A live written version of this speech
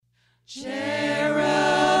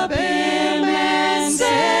Cherubim and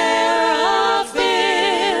seraphim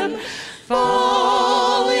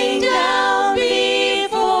falling down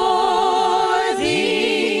before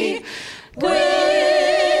thee,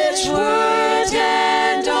 which word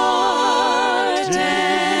and art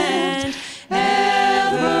and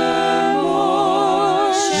evermore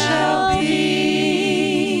shall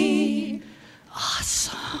be.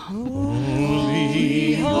 Awesome.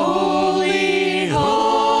 Holy, holy,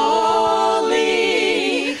 holy,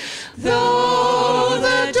 though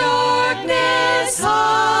the darkness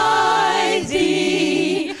hide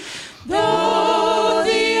thee, though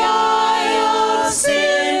the eye of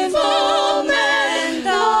sinful men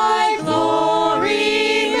thy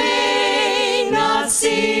glory may not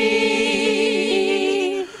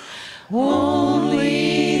see,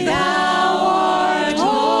 only thou art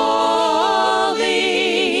holy.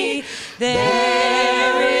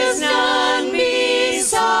 There is none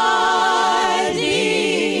beside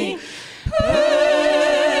thee,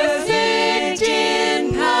 perfect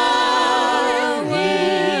in power,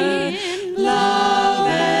 in love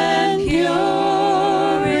and purity.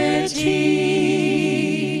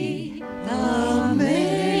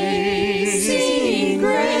 Amazing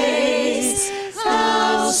grace,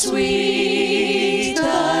 how sweet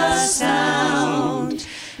the sound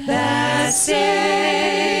that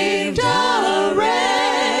saved a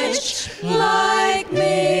wretch like me.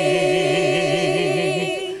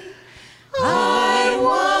 I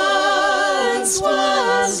once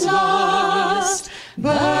was lost,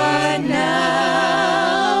 but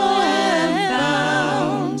now am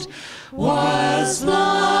found. Was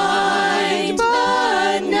blind,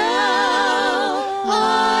 but now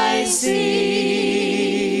I see.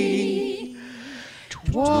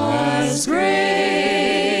 'Twas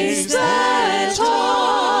grace that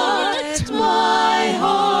taught my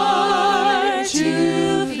heart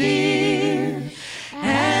to fear,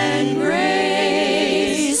 and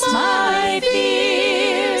grace my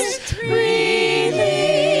fears relieved.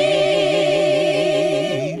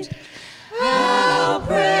 How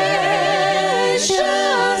precious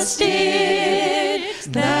did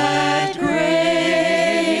that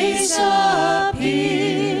grace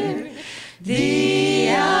appear, the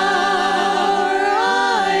hour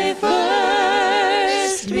I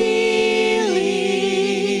first believed.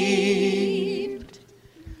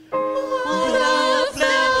 What a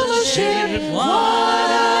fellowship,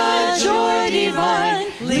 what a joy divine,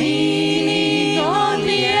 leaning on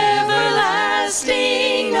the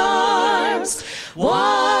everlasting arms.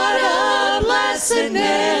 What a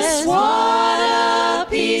blessedness, what a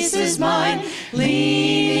peace is mine,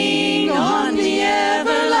 leaning on the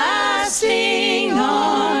everlasting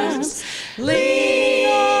arms. Lean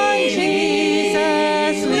on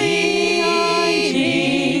Jesus, lean on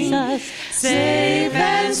Jesus, safe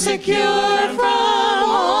and secure from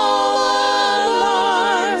all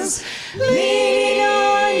alarms. Lean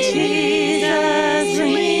on Jesus,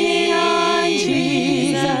 lean on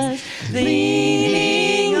Jesus,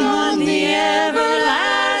 leaning on the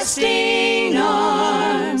everlasting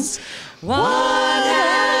arms. What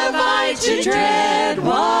have I to dread?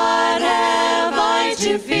 What have I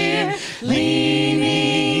to fear?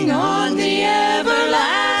 Leaning on the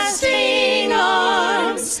everlasting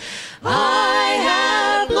arms. I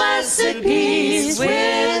have blessed peace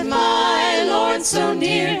with my Lord so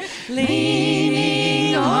near,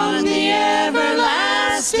 leaning on the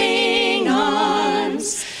everlasting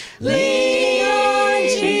arms. Lean on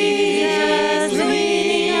Jesus,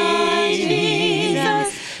 lean on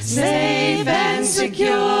Jesus, safe and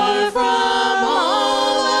secure from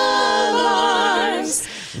all alarms.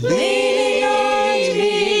 Leaning on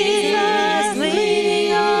Jesus,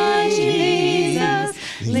 leaning on Jesus,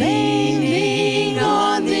 leaning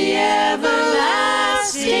on the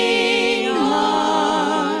everlasting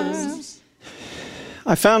arms.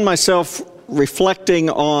 I found myself reflecting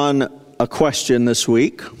on a question this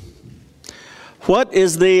week. What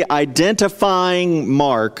is the identifying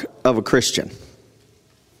mark of a Christian?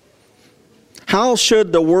 How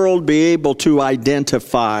should the world be able to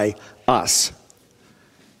identify us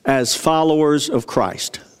as followers of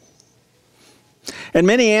Christ? And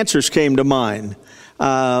many answers came to mind.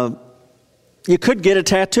 You could get a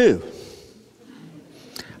tattoo.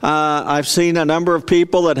 I've seen a number of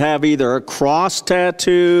people that have either a cross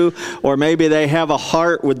tattoo or maybe they have a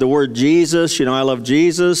heart with the word Jesus. You know, I love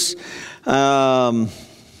Jesus. You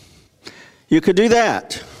could do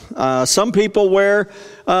that. Some people wear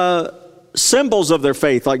symbols of their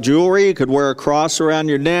faith, like jewelry. You could wear a cross around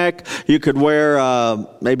your neck. You could wear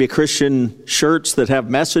maybe Christian shirts that have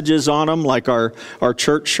messages on them, like our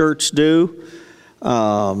church shirts do.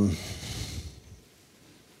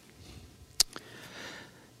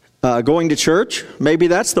 Going to church, maybe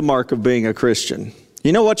that's the mark of being a Christian.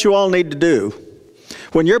 You know what you all need to do?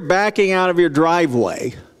 When you're backing out of your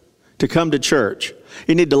driveway to come to church,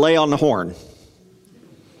 you need to lay on the horn.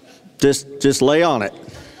 Just lay on it.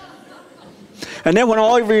 And then when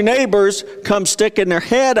all of your neighbors come sticking their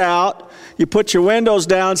head out, you put your windows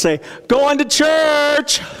down and say, "Going to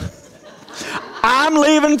church. I'm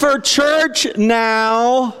leaving for church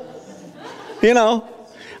now." You know,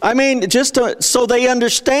 I mean, so they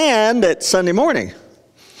understand that Sunday morning.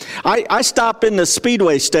 I stop in the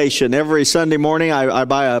Speedway station every Sunday morning. I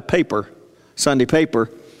buy a paper, Sunday paper.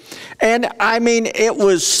 And I mean, it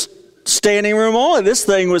was standing room only. This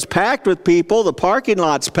thing was packed with people. The parking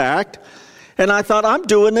lot's packed. And I thought, I'm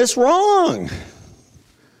doing this wrong.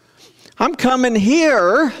 I'm coming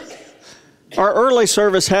here. Our early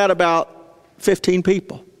service had about 15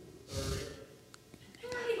 people.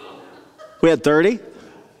 We had 30?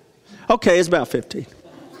 Okay, it's about 15.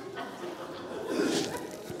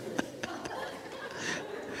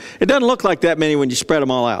 It doesn't look like that many when you spread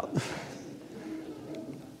them all out.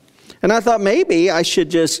 And I thought maybe I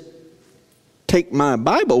should just take my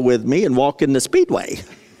Bible with me and walk in the Speedway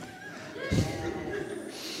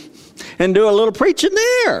and do a little preaching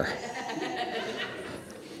there.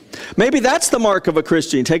 Maybe that's the mark of a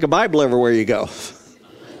Christian. You take a Bible everywhere you go.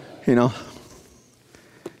 You know.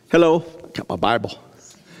 Hello, got my Bible.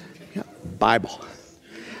 Bible.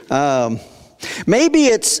 Maybe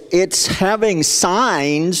it's having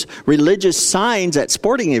signs, religious signs at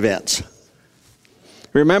sporting events.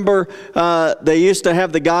 Remember, they used to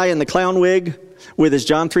have the guy in the clown wig with his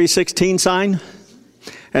John 3:16 sign?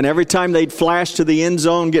 And every time they'd flash to the end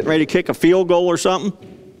zone getting ready to kick a field goal or something,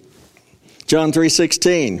 John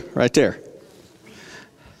 3:16, right there.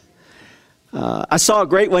 I saw a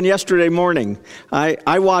great one yesterday morning.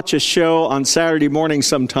 I watch a show on Saturday morning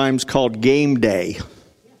sometimes called Game Day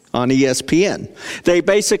on ESPN. They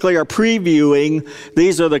basically are previewing,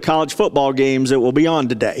 these are the college football games that will be on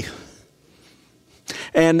today.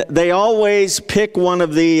 And they always pick one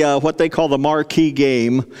of the, what they call the marquee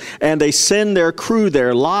game, and they send their crew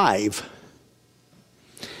there live.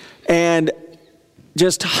 And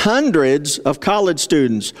just hundreds of college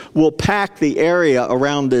students will pack the area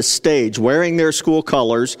around this stage wearing their school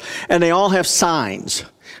colors, and they all have signs.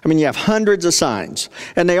 I mean, you have hundreds of signs.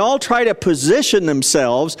 And they all try to position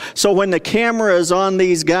themselves so when the camera is on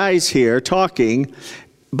these guys here talking,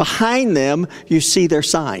 behind them, you see their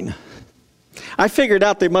sign. I figured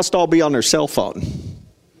out they must all be on their cell phone.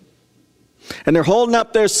 And they're holding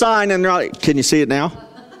up their sign, and they're like, "Can you see it now?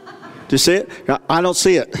 Do you see it?" "I don't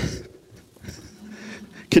see it."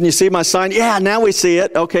 "Can you see my sign?" "Yeah, now we see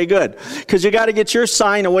it." "Okay, good." Because you got to get your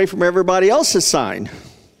sign away from everybody else's sign.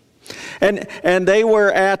 And they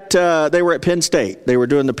were at Penn State. They were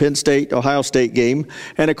doing the Penn State-Ohio State game.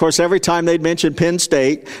 And, of course, every time they'd mention Penn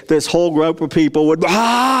State, this whole group of people would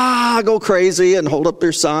go crazy and hold up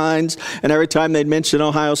their signs. And every time they'd mention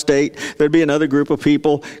Ohio State, there'd be another group of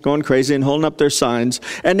people going crazy and holding up their signs.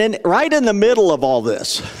 And then right in the middle of all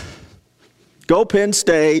this, go Penn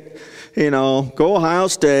State, go Ohio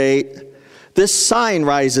State, this sign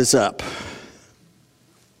rises up.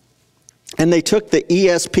 And they took the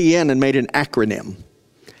ESPN and made an acronym.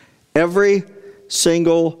 Every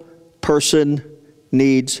single person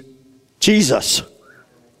needs Jesus.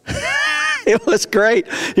 It was great.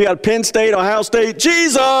 You got Penn State, Ohio State,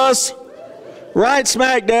 Jesus! Right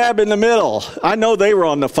smack dab in the middle. I know they were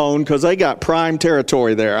on the phone because they got prime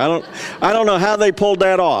territory there. I don't know how they pulled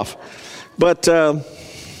that off. But, there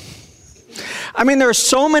are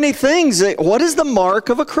so many things. What is the mark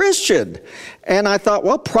of a Christian? And I thought,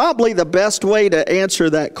 well, probably the best way to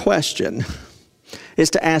answer that question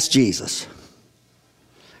is to ask Jesus.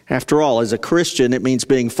 After all, as a Christian, it means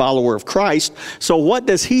being a follower of Christ. So what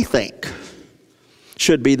does he think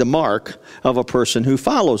should be the mark of a person who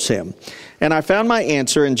follows him? And I found my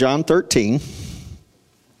answer in John 13,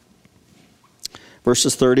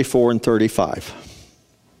 verses 34 and 35.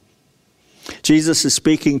 Jesus is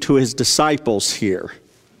speaking to his disciples here.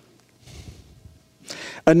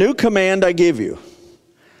 "A new command I give you,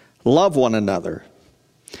 love one another.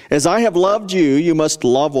 As I have loved you, you must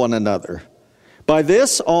love one another. By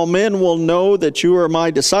this all men will know that you are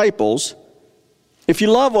my disciples, if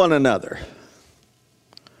you love one another."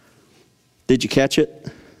 Did you catch it?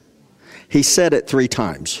 He said it 3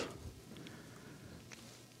 times.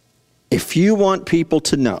 If you want people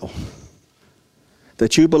to know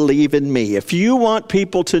that you believe in me, if you want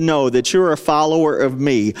people to know that you're a follower of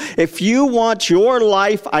me, if you want your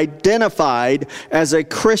life identified as a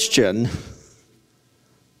Christian,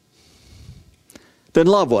 then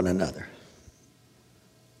love one another.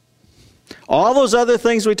 All those other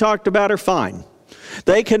things we talked about are fine.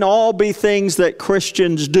 They can all be things that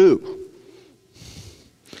Christians do.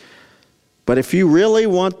 But if you really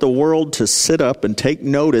want the world to sit up and take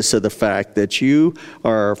notice of the fact that you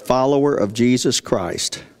are a follower of Jesus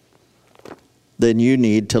Christ, then you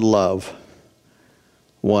need to love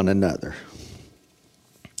one another.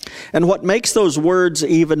 And what makes those words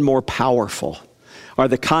even more powerful are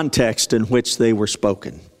the context in which they were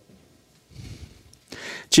spoken.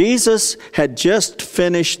 Jesus had just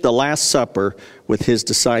finished the Last Supper with his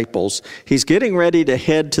disciples. He's getting ready to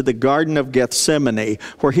head to the Garden of Gethsemane,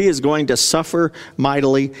 where he is going to suffer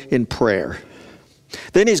mightily in prayer.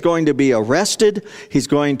 Then he's going to be arrested. He's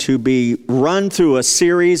going to be run through a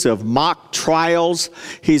series of mock trials.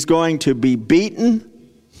 He's going to be beaten.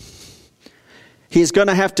 He's going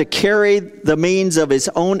to have to carry the means of his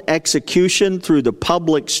own execution through the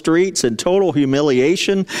public streets in total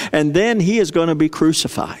humiliation, and then he is going to be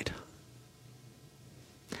crucified.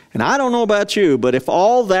 And I don't know about you, but if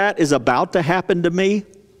all that is about to happen to me,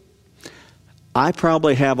 I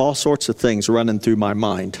probably have all sorts of things running through my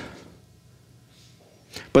mind.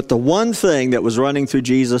 But the one thing that was running through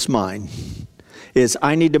Jesus' mind is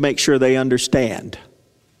I need to make sure they understand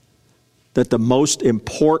that the most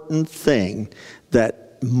important thing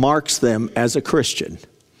that marks them as a Christian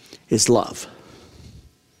is love.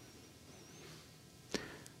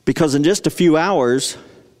 Because in just a few hours,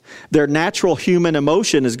 their natural human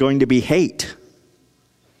emotion is going to be hate.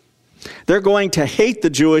 They're going to hate the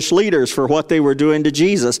Jewish leaders for what they were doing to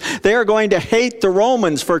Jesus. They are going to hate the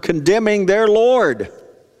Romans for condemning their Lord.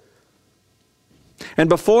 And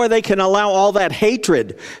before they can allow all that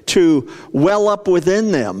hatred to well up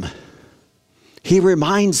within them, he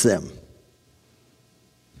reminds them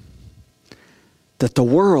that the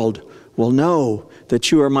world will know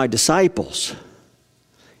that you are my disciples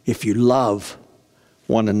if you love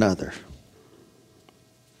one another.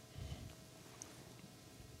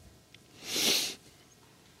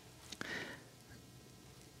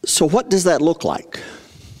 So what does that look like?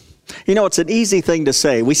 You know, it's an easy thing to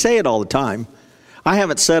say. We say it all the time. I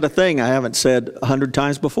haven't said a thing I haven't said 100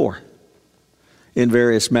 times before in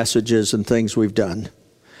various messages and things we've done.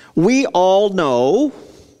 We all know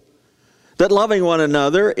that loving one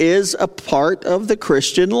another is a part of the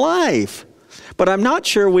Christian life. But I'm not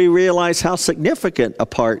sure we realize how significant a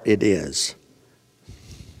part it is.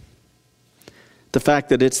 The fact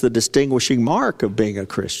that it's the distinguishing mark of being a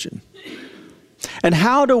Christian. And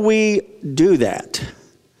how do we do that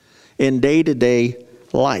in day-to-day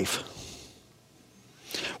life?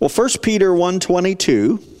 Well, 1 Peter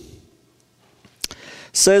 1:22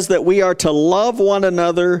 says that we are to love one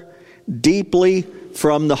another deeply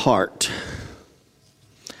from the heart.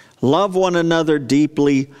 Love one another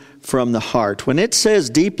deeply from the heart. When it says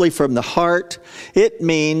deeply from the heart, it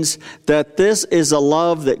means that this is a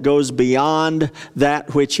love that goes beyond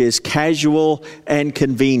that which is casual and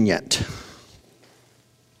convenient.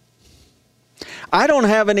 I don't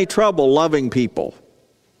have any trouble loving people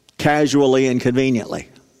casually and conveniently.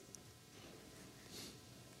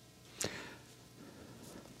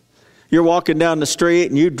 You're walking down the street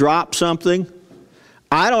and you drop something.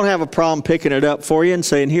 I don't have a problem picking it up for you and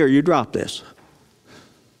saying, here, you drop this.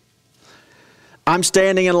 I'm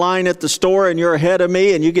standing in line at the store and you're ahead of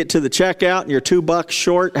me and you get to the checkout and you're $2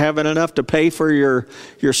 short, having enough to pay for your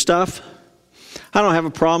stuff. I don't have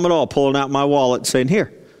a problem at all pulling out my wallet and saying,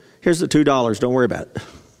 here's the $2, don't worry about it.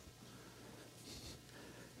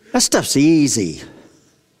 That stuff's easy.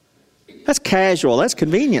 That's casual, that's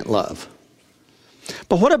convenient love.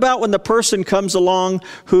 But what about when the person comes along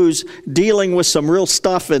who's dealing with some real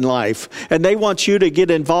stuff in life and they want you to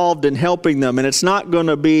get involved in helping them, and it's not going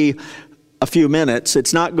to be a few minutes,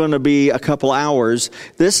 it's not going to be a couple hours.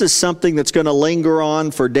 This is something that's going to linger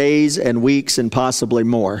on for days and weeks and possibly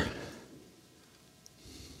more.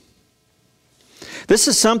 This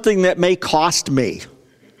is something that may cost me.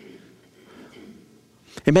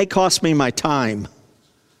 It may cost me my time.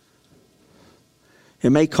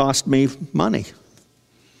 It may cost me money.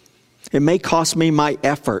 It may cost me my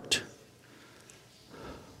effort.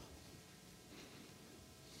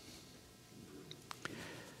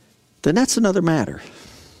 Then that's another matter.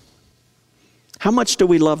 How much do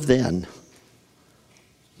we love then?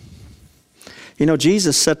 You know,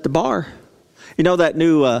 Jesus set the bar. You know that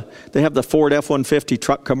new, they have the Ford F-150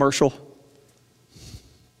 truck commercial?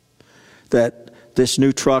 That this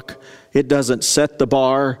new truck, it doesn't set the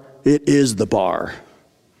bar, it is the bar.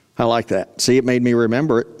 I like that. See, it made me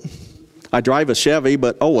remember it. I drive a Chevy,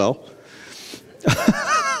 but oh well.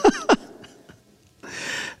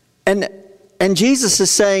 And Jesus is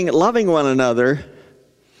saying loving one another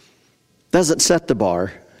doesn't set the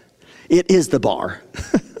bar. It is the bar.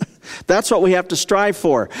 That's what we have to strive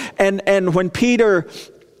for. And when Peter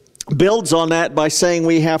builds on that by saying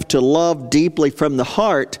we have to love deeply from the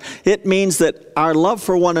heart, it means that our love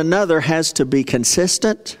for one another has to be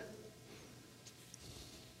consistent.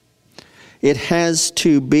 It has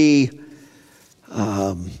to be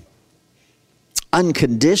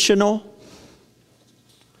unconditional.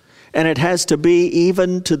 And it has to be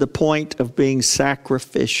even to the point of being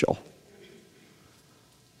sacrificial.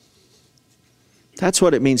 That's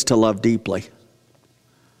what it means to love deeply.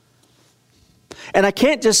 And I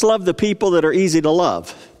can't just love the people that are easy to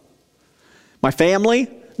love. My family,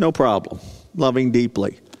 no problem, loving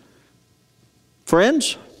deeply.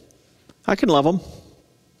 Friends, I can love them.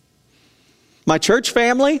 My church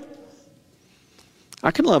family,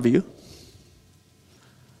 I can love you.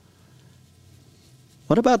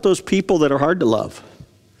 What about those people that are hard to love?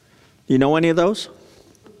 You know any of those?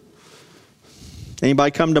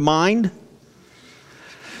 Anybody come to mind?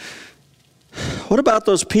 What about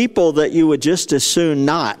those people that you would just as soon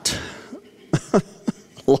not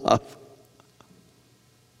love?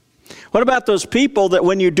 What about those people that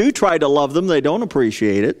when you do try to love them, they don't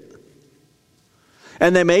appreciate it?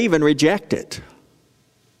 And they may even reject it.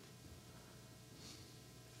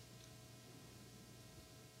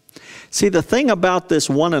 See, the thing about this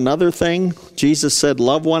one another thing, Jesus said,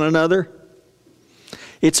 love one another,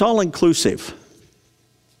 it's all inclusive.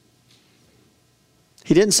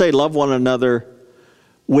 He didn't say love one another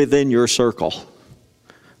within your circle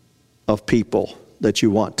of people that you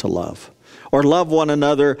want to love, or love one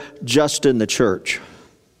another just in the church.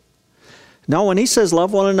 No, when he says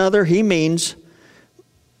love one another, he means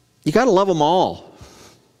you got to love them all,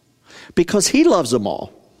 because he loves them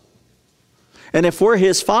all. And if we're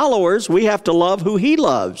his followers, we have to love who he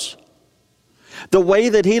loves, the way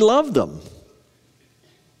that he loved them.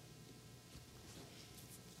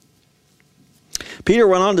 Peter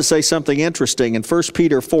went on to say something interesting. In 1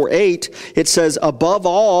 Peter 4:8, it says, above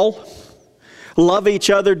all, love each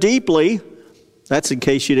other deeply. That's in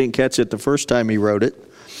case you didn't catch it the first time he wrote it.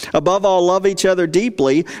 Above all, love each other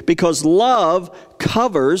deeply, because love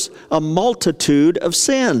covers a multitude of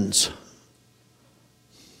sins.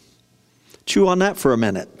 Chew on that for a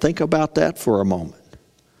minute. Think about that for a moment.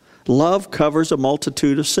 Love covers a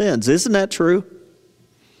multitude of sins. Isn't that true?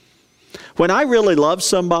 When I really love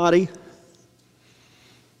somebody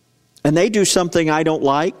and they do something I don't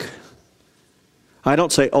like, I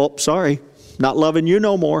don't say, oh, sorry, not loving you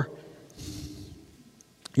no more.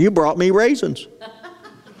 You brought me raisins.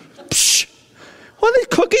 Psh, what are these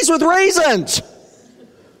cookies with raisins?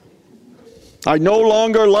 I no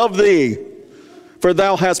longer love thee, for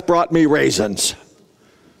thou hast brought me raisins.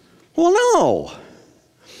 Well, no.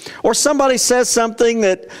 Or somebody says something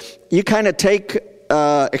that you kind of take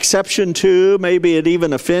exception to. Maybe it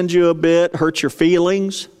even offends you a bit, hurts your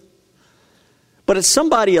feelings. But it's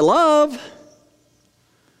somebody you love.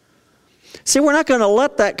 See, we're not going to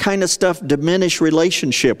let that kind of stuff diminish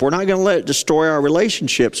relationship. We're not going to let it destroy our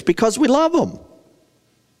relationships because we love them.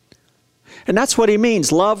 And that's what he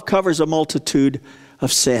means. Love covers a multitude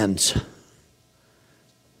of sins.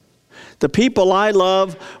 The people I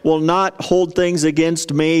love will not hold things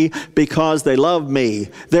against me because they love me.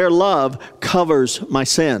 Their love covers my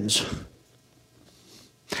sins.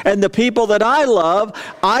 And the people that I love,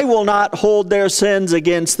 I will not hold their sins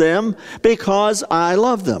against them because I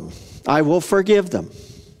love them. I will forgive them.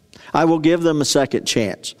 I will give them a second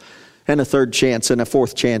chance and a third chance and a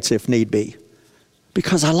fourth chance if need be,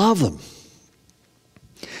 because I love them.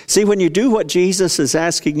 See, when you do what Jesus is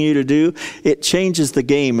asking you to do, it changes the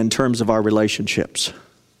game in terms of our relationships.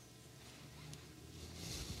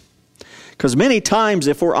 Because many times,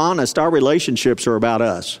 if we're honest, our relationships are about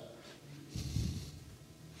us.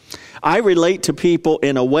 I relate to people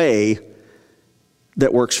in a way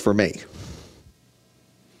that works for me,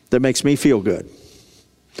 that makes me feel good,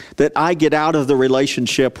 that I get out of the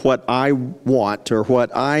relationship what I want or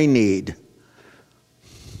what I need.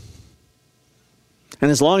 And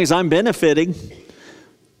as long as I'm benefiting,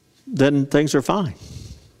 then things are fine.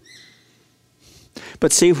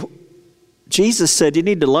 But see, Jesus said you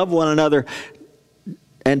need to love one another,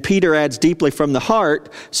 and Peter adds deeply from the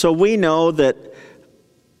heart, so we know that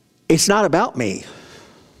it's not about me.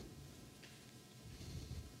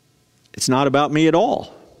 It's not about me at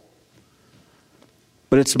all.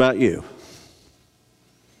 But it's about you.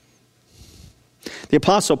 The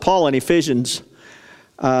Apostle Paul in Ephesians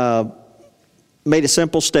made a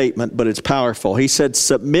simple statement, but it's powerful. He said,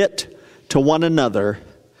 submit to one another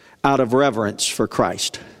out of reverence for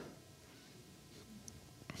Christ.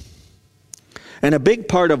 And a big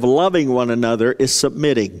part of loving one another is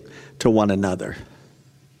submitting to one another.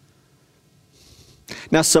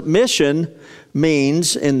 Now, submission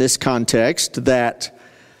means, in this context, that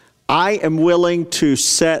I am willing to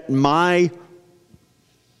set my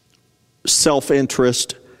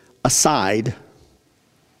self-interest aside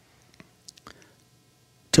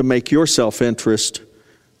to make your self-interest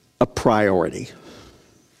a priority.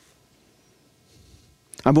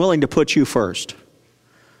 I'm willing to put you first.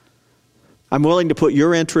 I'm willing to put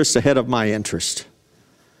your interests ahead of my interest.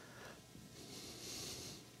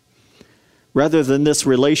 Rather than this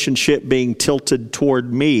relationship being tilted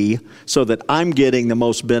toward me so that I'm getting the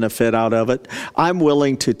most benefit out of it, I'm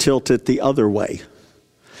willing to tilt it the other way.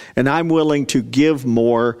 And I'm willing to give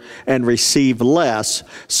more and receive less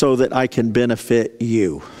so that I can benefit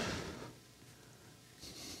you.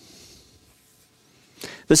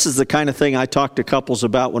 This is the kind of thing I talk to couples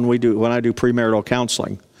about when I do premarital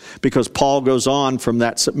counseling. Because Paul goes on from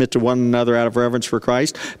that submit to one another out of reverence for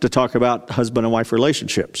Christ to talk about husband and wife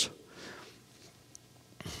relationships.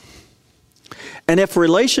 And if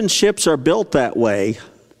relationships are built that way,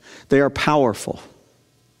 they are powerful.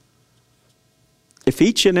 If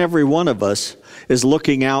each and every one of us is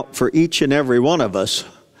looking out for each and every one of us,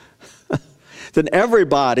 then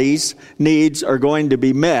everybody's needs are going to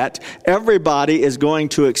be met. Everybody is going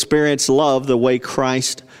to experience love the way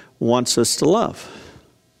Christ wants us to love.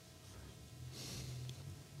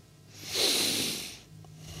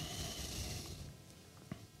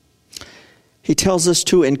 He tells us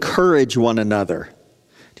to encourage one another.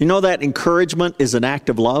 Do you know that encouragement is an act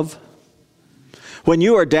of love? When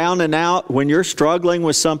you are down and out, when you're struggling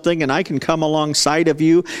with something, and I can come alongside of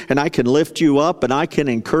you, and I can lift you up, and I can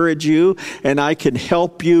encourage you, and I can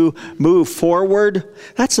help you move forward,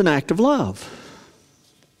 that's an act of love.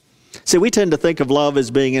 See, we tend to think of love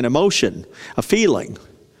as being an emotion, a feeling.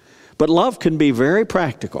 But love can be very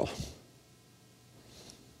practical.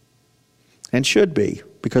 And should be,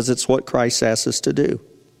 because it's what Christ asks us to do.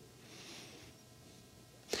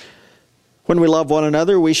 When we love one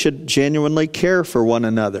another, we should genuinely care for one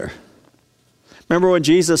another. Remember when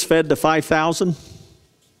Jesus fed the 5,000?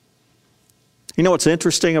 You know what's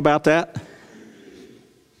interesting about that?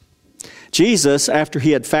 Jesus, after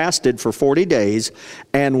he had fasted for 40 days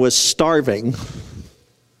and was starving,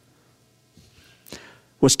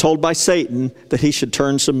 was told by Satan that he should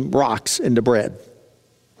turn some rocks into bread.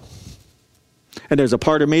 And there's a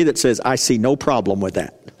part of me that says, I see no problem with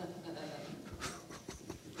that.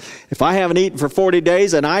 If I haven't eaten for 40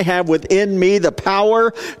 days and I have within me the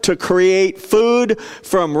power to create food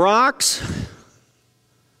from rocks,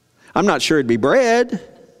 I'm not sure it'd be bread.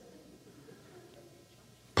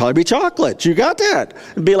 Probably be chocolate. You got that?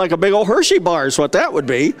 It'd be like a big old Hershey bar is what that would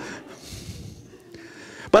be.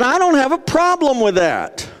 But I don't have a problem with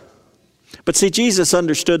that. But see, Jesus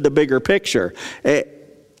understood the bigger picture.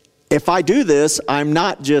 If I do this, I'm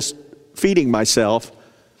not just feeding myself,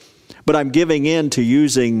 but I'm giving in to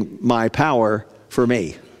using my power for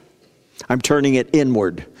me. I'm turning it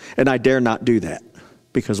inward, and I dare not do that.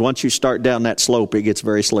 Because once you start down that slope, it gets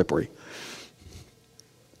very slippery.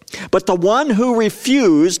 But the one who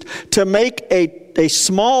refused to make a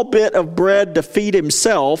small bit of bread to feed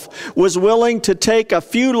himself was willing to take a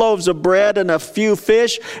few loaves of bread and a few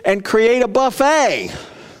fish and create a buffet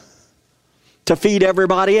to feed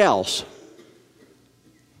everybody else.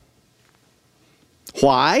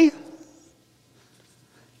 Why?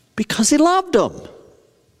 Because he loved them.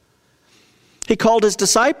 He called his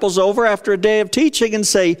disciples over after a day of teaching and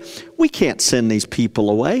say, we can't send these people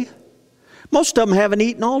away. Most of them haven't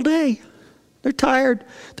eaten all day. They're tired.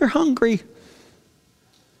 They're hungry.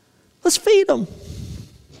 Let's feed them.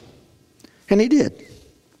 And he did.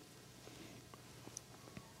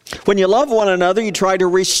 When you love one another, you try to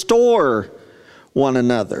restore one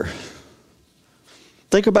another.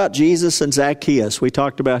 Think about Jesus and Zacchaeus. We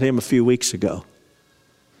talked about him a few weeks ago.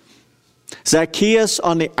 Zacchaeus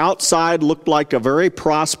on the outside looked like a very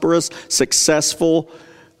prosperous, successful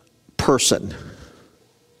person.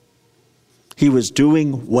 He was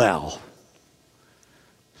doing well.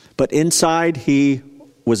 But inside he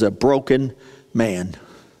was a broken man.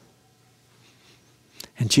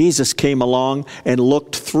 And Jesus came along and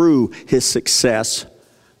looked through his success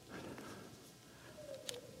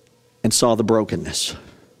and saw the brokenness.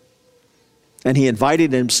 And he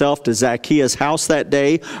invited himself to Zacchaeus' house that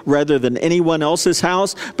day rather than anyone else's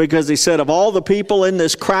house, because he said, of all the people in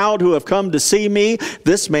this crowd who have come to see me,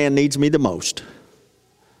 this man needs me the most.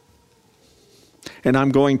 And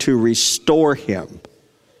I'm going to restore him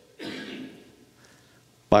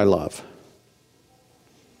by love.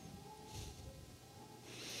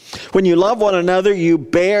 When you love one another, you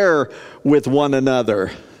bear with one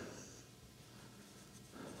another.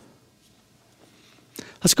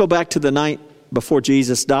 Let's go back to the night before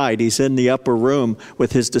Jesus died, he's in the upper room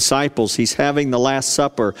with his disciples. He's having the Last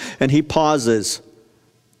Supper, and he pauses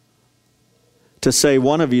to say,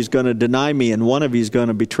 one of you is going to deny me and one of you is going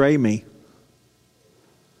to betray me.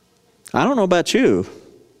 I don't know about you,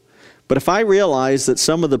 but if I realize that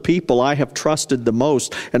some of the people I have trusted the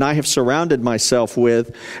most and I have surrounded myself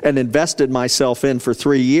with and invested myself in for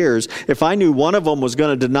 3 years, if I knew one of them was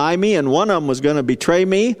going to deny me and one of them was going to betray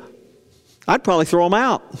me, I'd probably throw them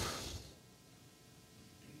out.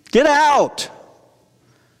 Get out!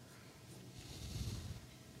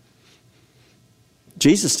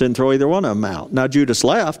 Jesus didn't throw either one of them out. Now Judas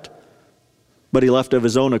left, but he left of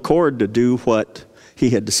his own accord to do what he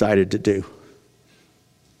had decided to do.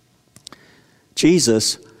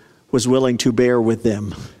 Jesus was willing to bear with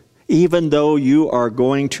them. Even though you are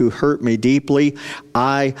going to hurt me deeply,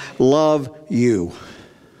 I love you.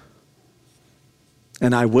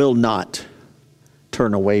 And I will not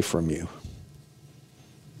turn away from you.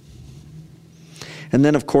 And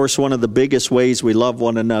then, of course, one of the biggest ways we love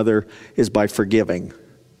one another is by forgiving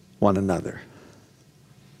one another.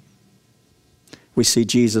 We see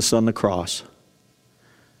Jesus on the cross,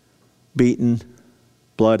 beaten,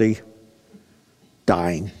 bloody,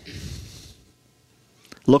 dying,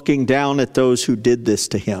 looking down at those who did this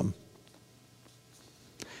to him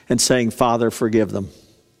and saying, Father, forgive them,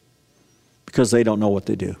 because they don't know what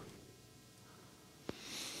they do.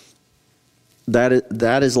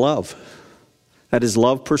 That is love. That is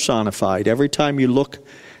love personified. Every time you look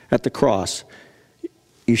at the cross,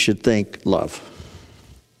 you should think love.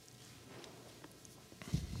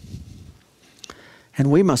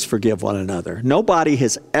 And we must forgive one another. Nobody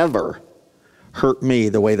has ever hurt me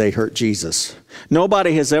the way they hurt Jesus.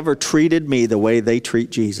 Nobody has ever treated me the way they treat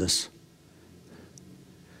Jesus.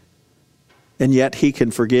 And yet he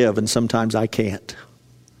can forgive, and sometimes I can't.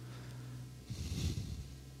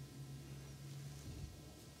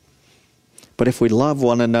 But if we love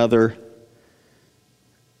one another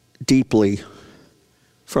deeply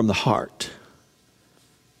from the heart,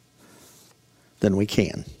 then we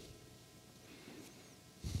can.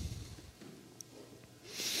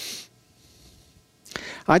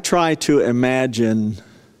 I try to imagine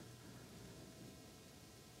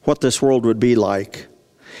what this world would be like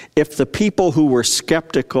if the people who were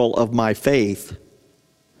skeptical of my faith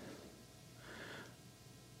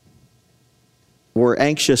were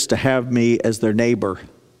anxious to have me as their neighbor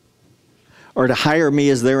or to hire me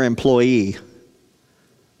as their employee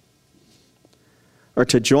or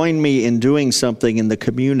to join me in doing something in the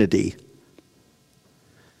community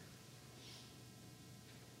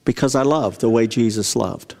because I love the way Jesus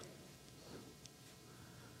loved.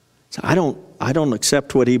 So I don't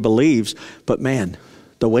accept what he believes, but man,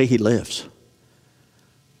 the way he lives,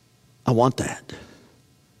 I want that.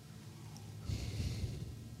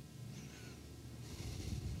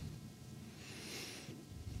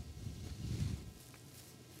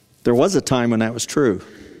 There was a time when that was true.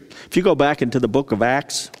 If you go back into the book of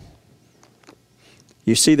Acts,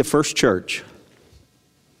 you see the first church.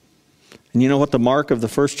 And you know what the mark of the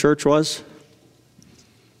first church was?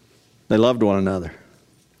 They loved one another.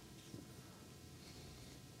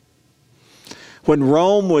 When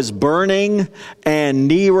Rome was burning and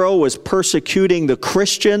Nero was persecuting the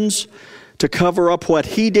Christians to cover up what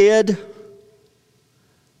he did,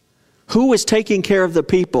 who was taking care of the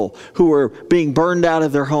people who were being burned out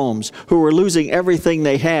of their homes, who were losing everything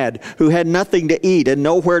they had, who had nothing to eat and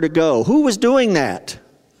nowhere to go? Who was doing that?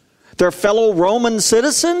 Their fellow Roman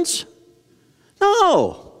citizens?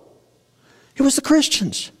 No. It was the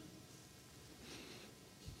Christians.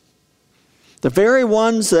 The very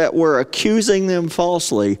ones that were accusing them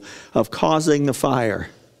falsely of causing the fire,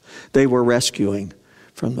 they were rescuing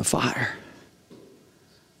from the fire.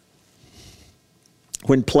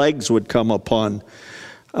 When plagues would come upon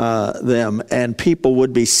them and people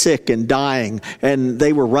would be sick and dying and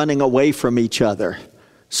they were running away from each other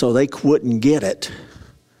so they wouldn't get it,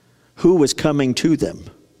 who was coming to them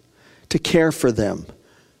to care for them?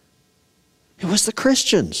 It was the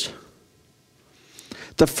Christians.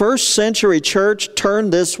 The first century church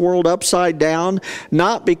turned this world upside down,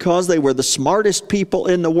 not because they were the smartest people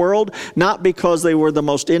in the world, not because they were the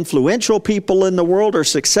most influential people in the world or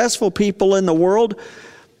successful people in the world.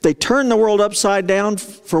 They turned the world upside down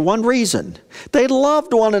for one reason. They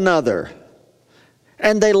loved one another.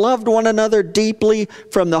 And they loved one another deeply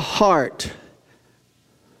from the heart.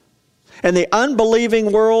 And the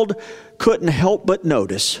unbelieving world couldn't help but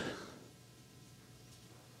notice.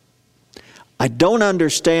 I don't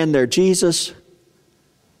understand their Jesus,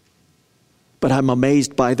 but I'm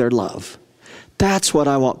amazed by their love. That's what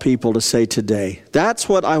I want people to say today. That's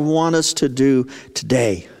what I want us to do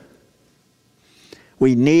today.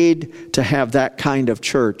 We need to have that kind of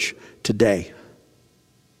church today.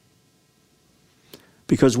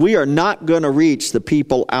 Because we are not going to reach the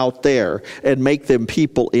people out there and make them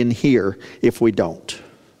people in here if we don't.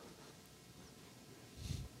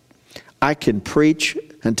 I can preach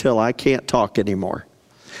until I can't talk anymore.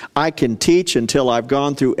 I can teach until I've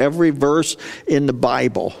gone through every verse in the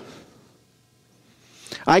Bible.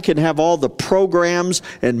 I can have all the programs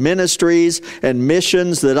and ministries and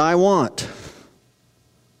missions that I want.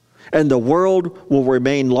 And the world will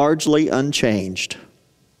remain largely unchanged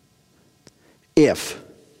if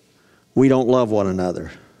we don't love one another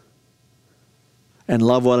and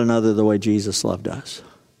love one another the way Jesus loved us.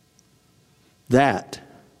 That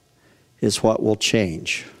is what will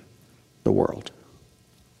change the world.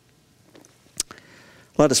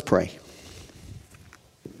 Let us pray.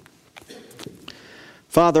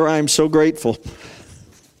 Father, I am so grateful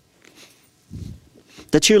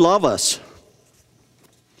that you love us.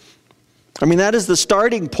 I mean, that is the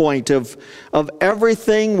starting point of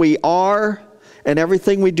everything we are and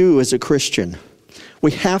everything we do as a Christian. We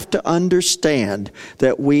have to understand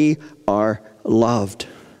that we are loved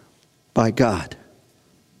by God.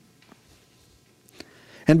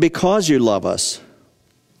 And because you love us,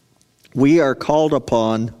 we are called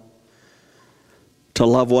upon to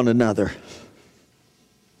love one another.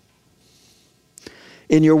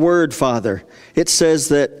 In your word, Father, it says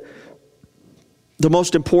that the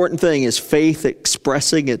most important thing is faith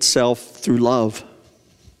expressing itself through love.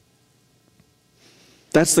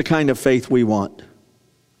 That's the kind of faith we want.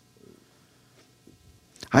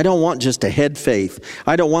 I don't want just a head faith.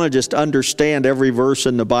 I don't want to just understand every verse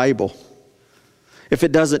in the Bible if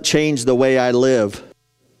it doesn't change the way I live.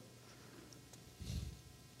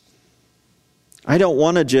 I don't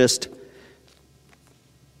want to just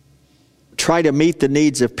try to meet the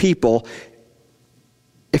needs of people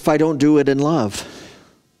if I don't do it in love.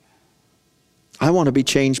 I want to be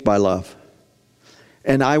changed by love.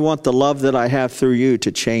 And I want the love that I have through you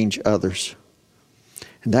to change others.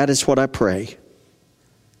 And that is what I pray.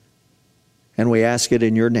 And we ask it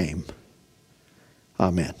in your name.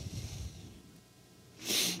 Amen.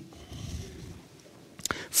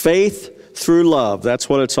 Faith through love. That's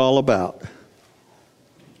what it's all about.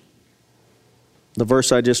 The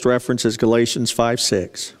verse I just referenced is Galatians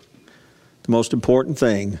 5:6. The most important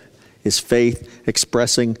thing is faith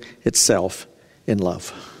expressing itself in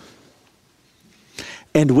love.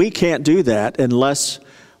 And we can't do that unless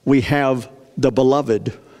we have the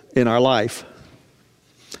beloved in our life.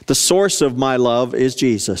 The source of my love is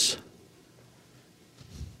Jesus.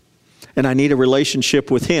 And I need a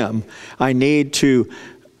relationship with Him. I need to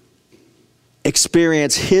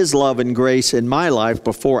experience His love and grace in my life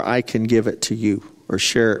before I can give it to you or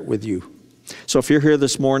share it with you. So if you're here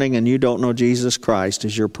this morning and you don't know Jesus Christ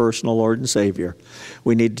as your personal Lord and Savior,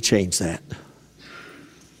 we need to change that.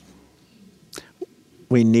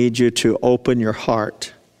 We need you to open your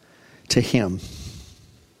heart to Him.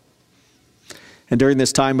 And during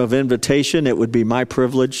this time of invitation, it would be my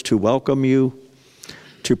privilege to welcome you,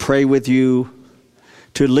 to pray with you,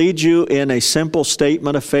 to lead you in a simple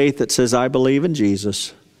statement of faith that says, I believe in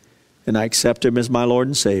Jesus and I accept Him as my Lord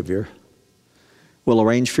and Savior. We'll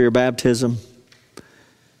arrange for your baptism,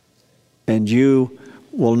 and you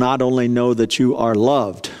will not only know that you are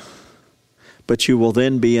loved, but you will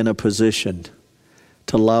then be in a position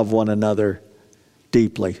to love one another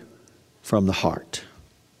deeply from the heart.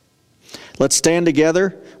 Let's stand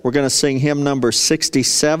together. We're going to sing hymn number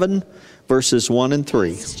 67, verses 1 and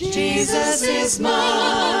 3. Jesus is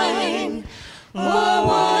mine. Oh,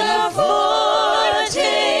 what a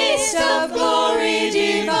foretaste of glory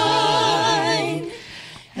divine.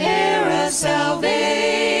 Heir of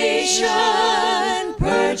salvation,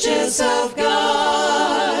 purchase of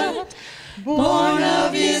God, born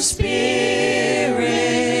of His Spirit,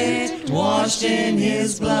 washed in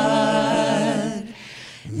His blood.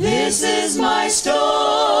 This is my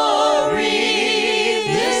story,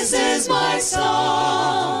 this is my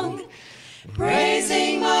song,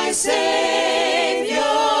 praising my Savior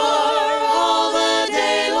all the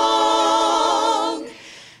day long.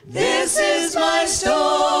 This is my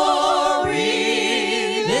story,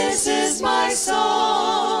 this is my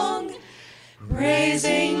song,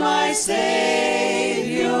 praising my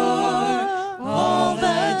Savior all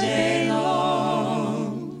the day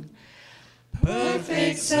long.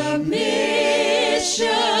 Perfect submission,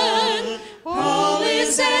 all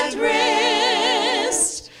is at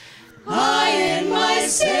rest. I in my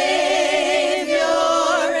Savior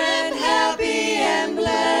am happy and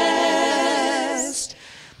blessed,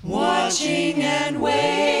 watching and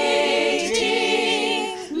waiting,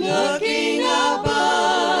 looking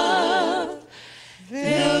above.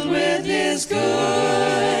 His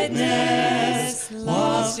goodness,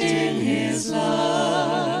 lost in His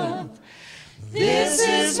love. This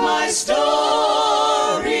is my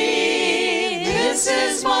story, this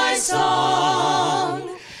is my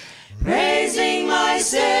song, praising my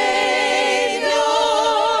Savior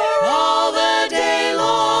all the day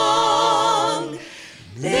long.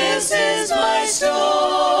 This is my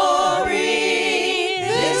story,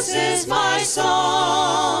 this is my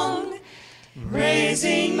song,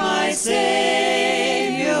 praising my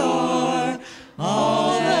Savior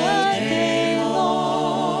all the day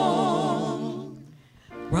long.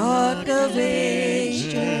 Rock of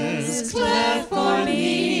Ages, cleft for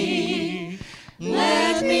me,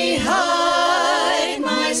 let me hide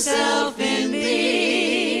myself in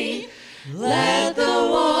Thee. Let the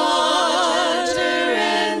water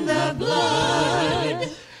and the blood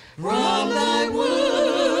from Thy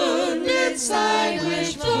wounded side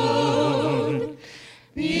which flowed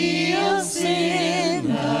be of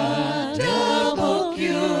sin a double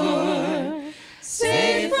cure,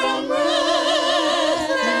 save from wrath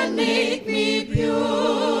and make me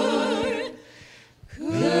pure.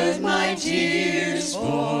 Could my tears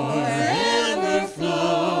forever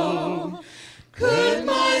flow, could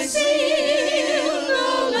my zeal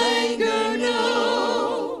no longer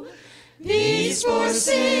know, these for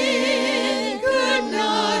sin could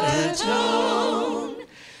not atone.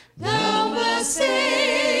 Thou must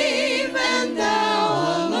save, and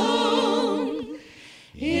Thou alone.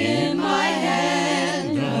 In my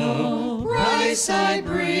hand no price I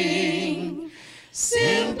bring,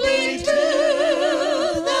 simply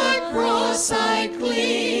to Thy cross I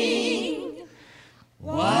cling.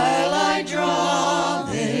 While I draw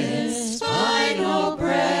this final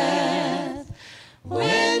breath,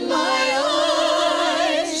 when my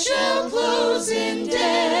eyes shall close in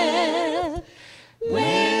death,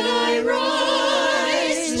 when I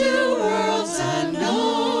rise to worlds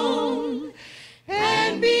unknown,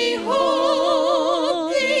 and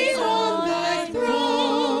behold Thee on Thy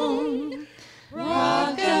throne,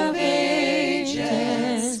 Rock of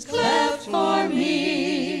Ages, cleft for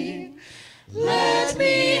me, let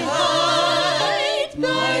me hide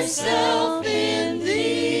myself